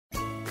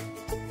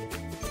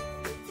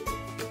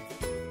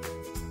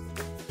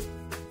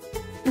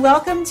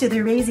Welcome to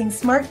the Raising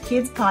Smart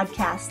Kids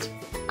podcast.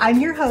 I'm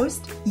your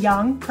host,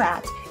 Yong,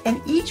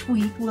 and each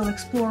week we'll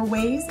explore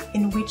ways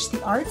in which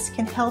the arts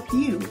can help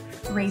you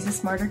raise a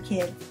smarter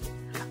kid.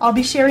 I'll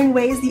be sharing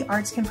ways the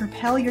arts can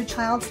propel your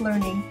child's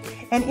learning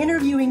and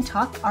interviewing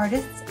top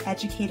artists,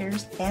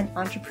 educators, and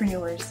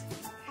entrepreneurs.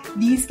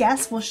 These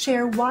guests will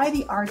share why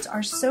the arts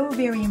are so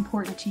very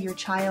important to your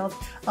child,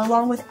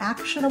 along with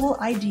actionable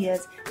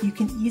ideas you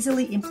can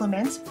easily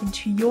implement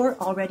into your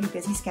already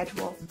busy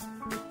schedule.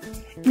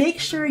 Make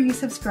sure you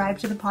subscribe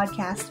to the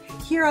podcast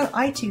here on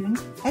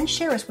iTunes and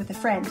share us with a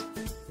friend.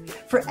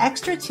 For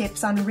extra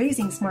tips on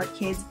raising smart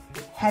kids,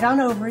 head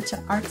on over to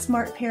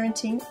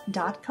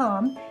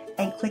artsmartparenting.com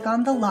and click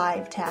on the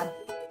Live tab.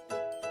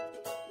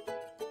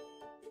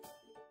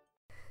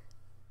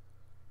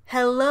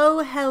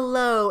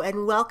 Hello,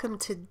 and welcome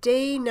to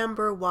day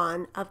number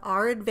 1 of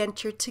our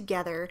adventure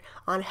together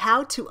on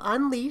how to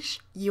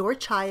unleash your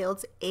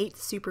child's 8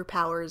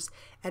 superpowers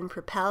and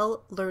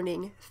propel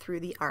learning through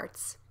the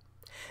arts.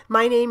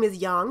 My name is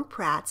Yong,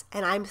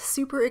 and I'm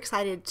super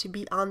excited to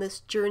be on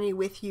this journey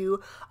with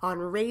you on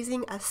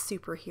raising a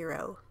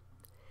superhero.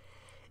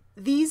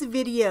 These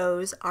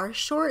videos are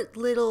short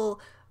little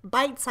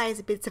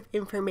bite-sized bits of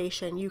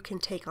information you can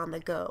take on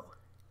the go.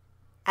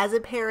 As a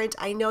parent,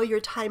 I know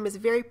your time is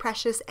very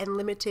precious and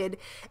limited,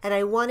 and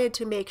I wanted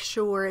to make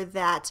sure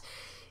that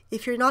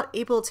if you're not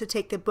able to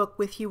take the book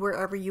with you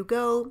wherever you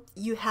go,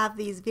 you have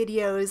these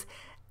videos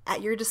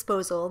at your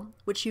disposal,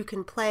 which you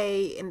can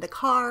play in the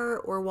car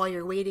or while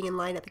you're waiting in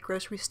line at the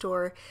grocery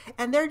store.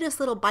 And they're just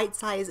little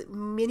bite-sized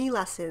mini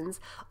lessons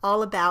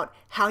all about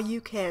how you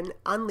can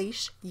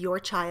unleash your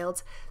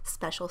child's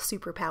special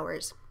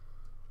superpowers.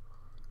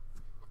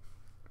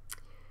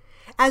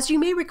 As you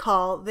may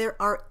recall,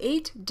 there are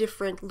 8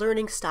 different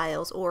learning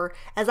styles, or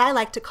as I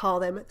like to call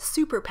them,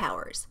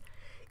 superpowers.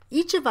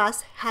 Each of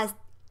us has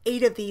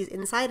 8 of these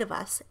inside of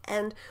us,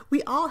 and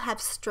we all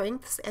have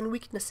strengths and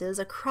weaknesses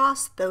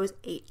across those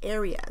 8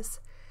 areas.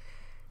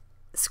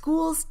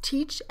 Schools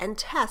teach and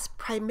test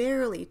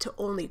primarily to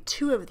only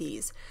 2 of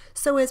these,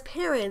 so as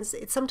parents,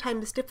 it's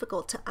sometimes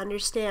difficult to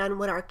understand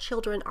when our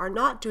children are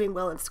not doing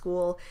well in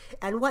school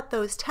and what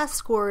those test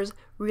scores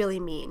really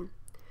mean.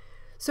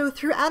 So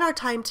throughout our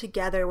time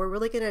together, we're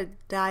really going to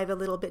dive a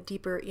little bit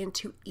deeper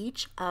into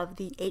each of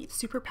the 8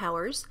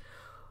 superpowers,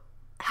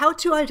 how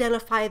to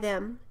identify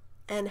them,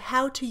 and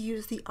how to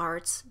use the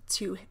arts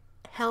to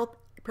help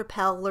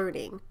propel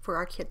learning for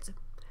our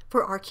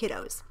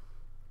kiddos.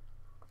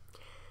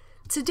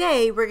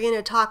 Today, we're going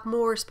to talk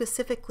more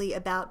specifically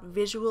about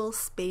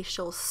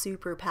visual-spatial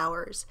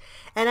superpowers.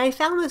 And I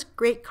found this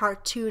great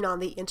cartoon on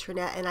the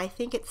internet, and I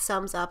think it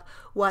sums up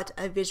what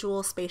a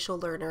visual-spatial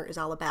learner is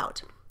all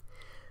about.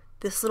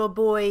 This little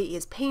boy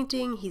is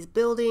painting, he's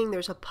building,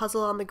 there's a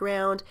puzzle on the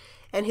ground,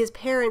 and his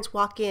parents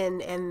walk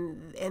in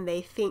and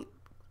they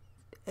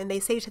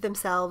say to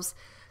themselves,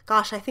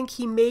 gosh, I think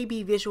he may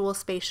be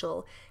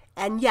visual-spatial.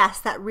 And yes,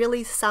 that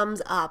really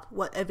sums up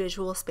what a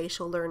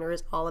visual-spatial learner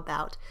is all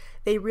about.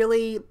 They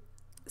really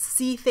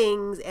see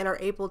things and are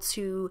able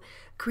to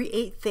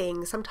create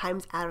things,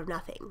 sometimes out of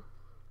nothing.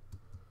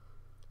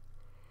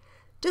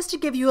 Just to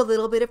give you a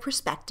little bit of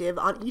perspective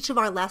on each of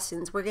our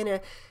lessons,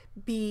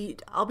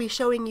 I'll be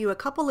showing you a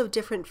couple of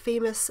different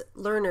famous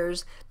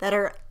learners that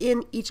are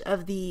in each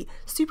of the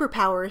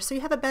superpowers, so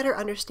you have a better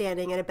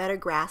understanding and a better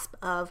grasp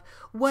of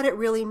what it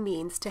really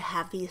means to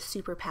have these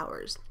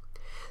superpowers.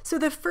 So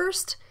the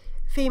first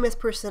famous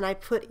person I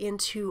put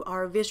into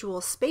our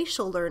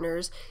visual-spatial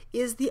learners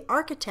is the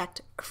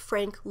architect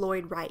Frank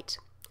Lloyd Wright.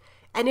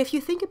 And if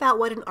you think about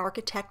what an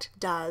architect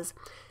does,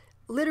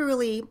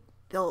 literally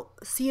they'll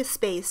see a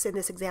space in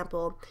this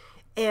example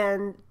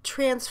and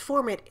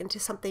transform it into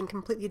something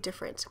completely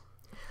different.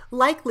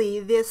 Likely,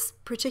 this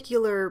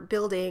particular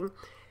building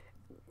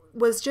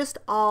was just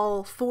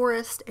all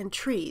forest and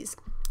trees,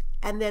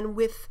 and then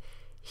with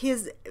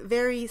his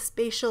very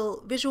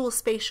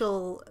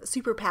visual-spatial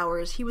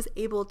superpowers, he was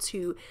able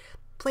to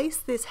place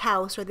this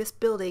house or this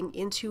building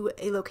into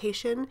a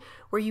location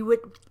where you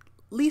would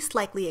least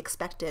likely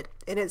expect it.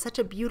 And it's such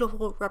a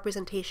beautiful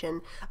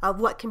representation of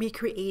what can be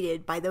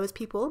created by those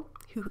people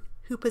who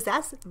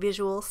possess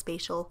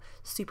visual-spatial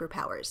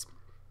superpowers.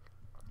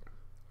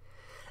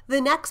 The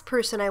next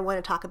person I want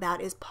to talk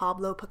about is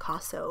Pablo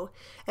Picasso,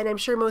 and I'm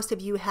sure most of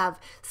you have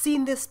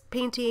seen this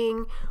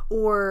painting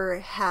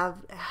or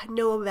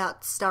know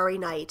about Starry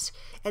Night.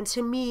 And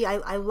to me,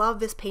 I love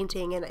this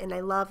painting, and I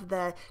love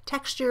the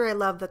texture, I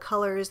love the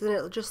colors, and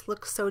it just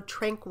looks so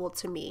tranquil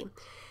to me.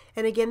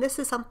 And again, this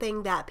is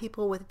something that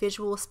people with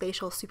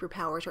visual-spatial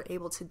superpowers are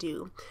able to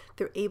do.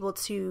 They're able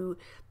to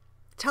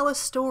tell a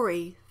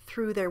story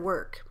through their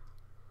work.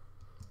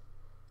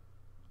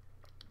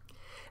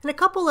 And a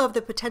couple of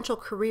the potential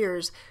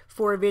careers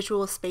for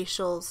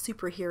visual-spatial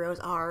superheroes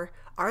are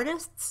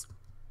artists,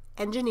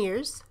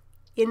 engineers,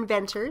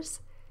 inventors,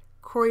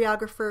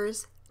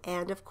 choreographers,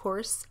 and of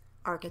course,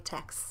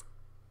 architects.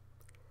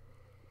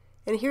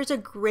 And here's a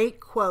great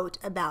quote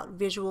about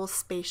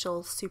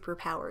visual-spatial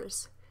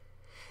superpowers.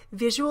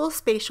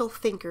 Visual-spatial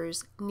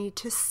thinkers need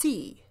to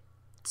see,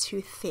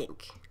 to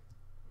think.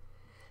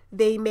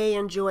 They may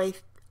enjoy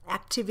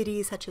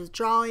activities such as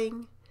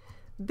drawing,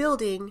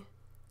 building,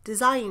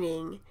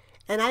 designing,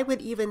 and I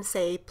would even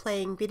say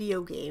playing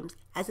video games,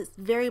 as it's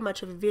very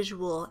much a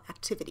visual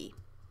activity.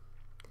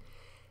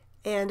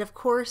 And of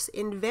course,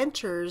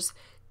 inventors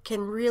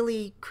can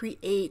really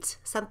create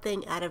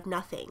something out of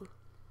nothing.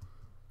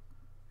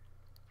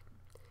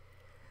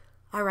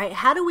 All right,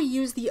 how do we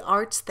use the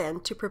arts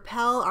then to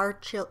propel our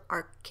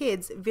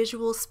kids'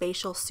 visual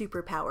spatial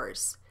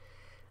superpowers?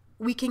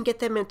 We can get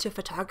them into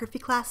photography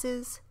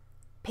classes,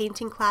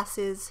 painting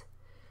classes,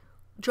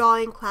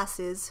 drawing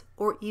classes,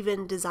 or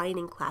even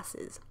designing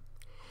classes.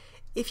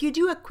 If you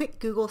do a quick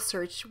Google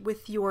search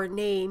with your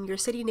name, your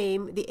city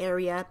name, the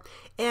area,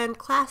 and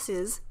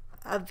classes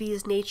of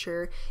these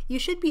nature, you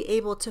should be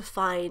able to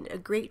find a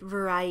great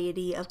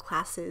variety of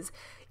classes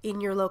in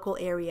your local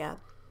area.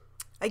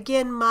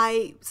 Again,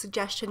 my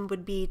suggestion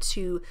would be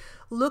to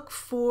look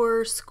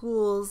for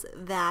schools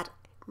that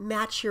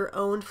match your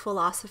own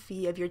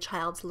philosophy of your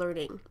child's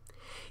learning.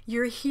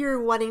 You're here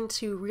wanting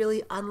to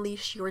really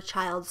unleash your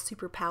child's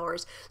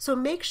superpowers, so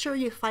make sure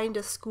you find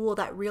a school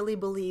that really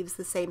believes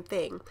the same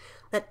thing,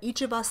 that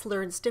each of us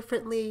learns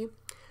differently,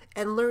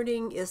 and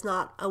learning is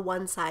not a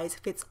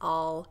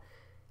one-size-fits-all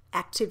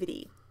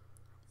activity.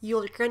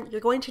 You're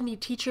going to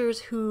need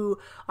teachers who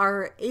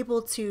are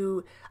able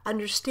to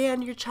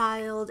understand your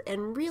child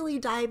and really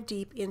dive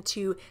deep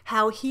into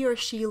how he or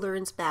she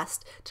learns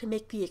best to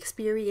make the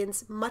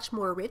experience much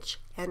more rich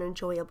and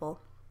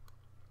enjoyable.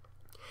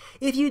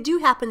 If you do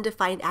happen to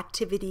find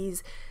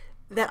activities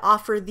that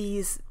offer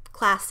these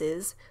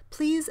classes,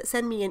 please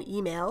send me an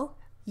email,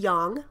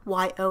 Yong,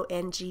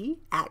 Y-O-N-G,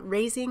 at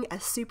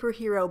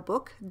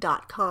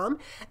raisingasuperherobook.com,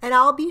 and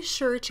I'll be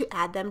sure to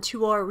add them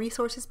to our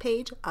resources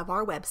page of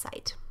our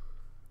website.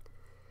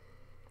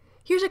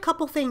 Here's a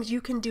couple things you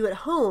can do at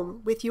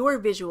home with your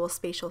visual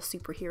spatial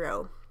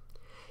superhero.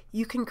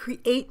 You can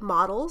create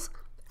models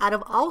out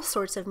of all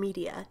sorts of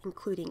media,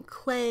 including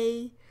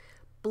clay,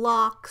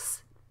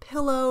 blocks,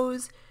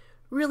 pillows,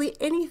 really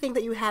anything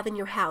that you have in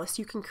your house,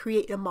 you can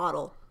create a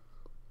model.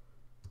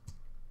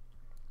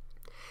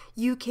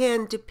 You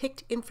can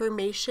depict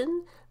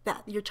information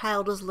that your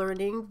child is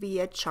learning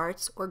via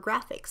charts or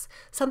graphics.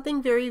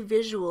 Something very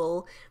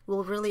visual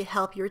will really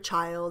help your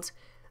child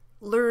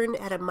learn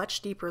at a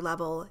much deeper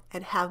level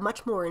and have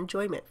much more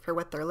enjoyment for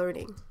what they're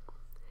learning.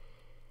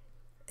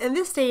 In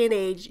this day and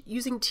age,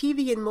 using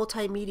TV and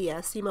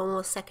multimedia seem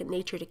almost second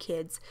nature to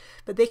kids,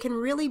 but they can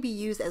really be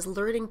used as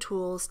learning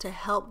tools to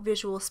help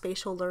visual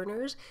spatial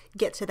learners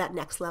get to that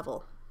next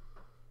level.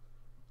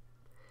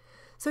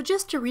 So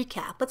just to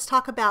recap, let's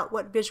talk about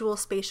what visual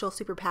spatial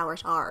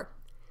superpowers are.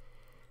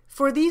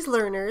 For these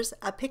learners,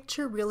 a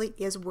picture really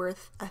is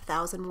worth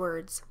 1,000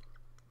 words.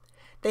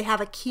 They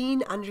have a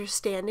keen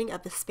understanding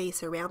of the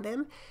space around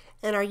them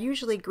and are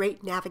usually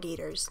great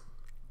navigators.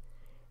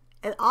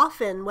 And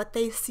often what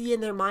they see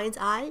in their mind's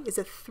eye is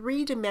a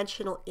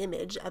three-dimensional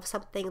image of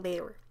something they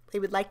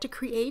would like to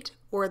create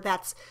or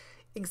that's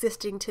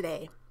existing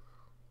today.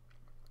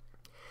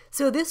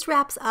 So this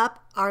wraps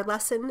up our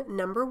lesson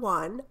number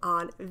 1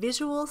 on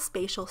visual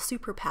spatial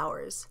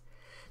superpowers.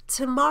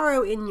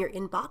 Tomorrow in your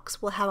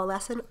inbox, we'll have a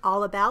lesson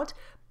all about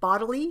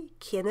bodily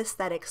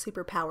kinesthetic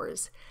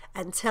superpowers.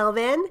 Until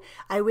then,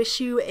 I wish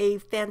you a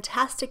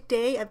fantastic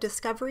day of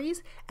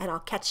discoveries, and I'll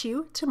catch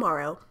you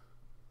tomorrow.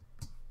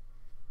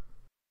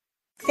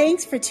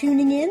 Thanks for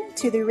tuning in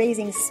to the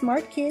Raising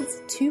Smart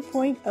Kids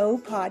 2.0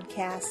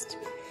 podcast.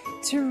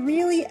 To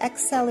really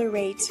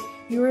accelerate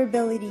your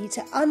ability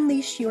to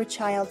unleash your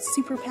child's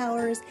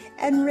superpowers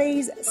and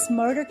raise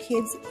smarter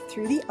kids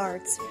through the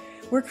arts,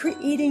 we're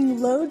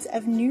creating loads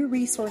of new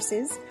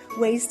resources,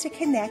 ways to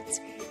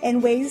connect,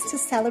 and ways to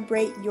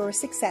celebrate your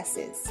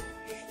successes.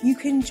 You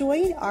can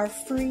join our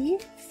free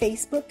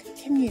Facebook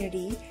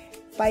community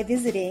by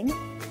visiting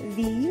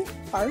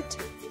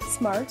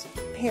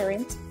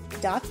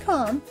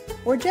theartsmartparent.com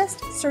or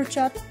just search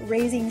up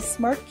Raising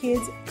Smart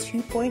Kids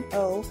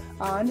 2.0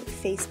 on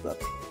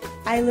Facebook.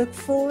 I look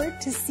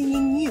forward to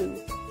seeing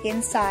you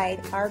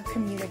inside our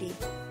community.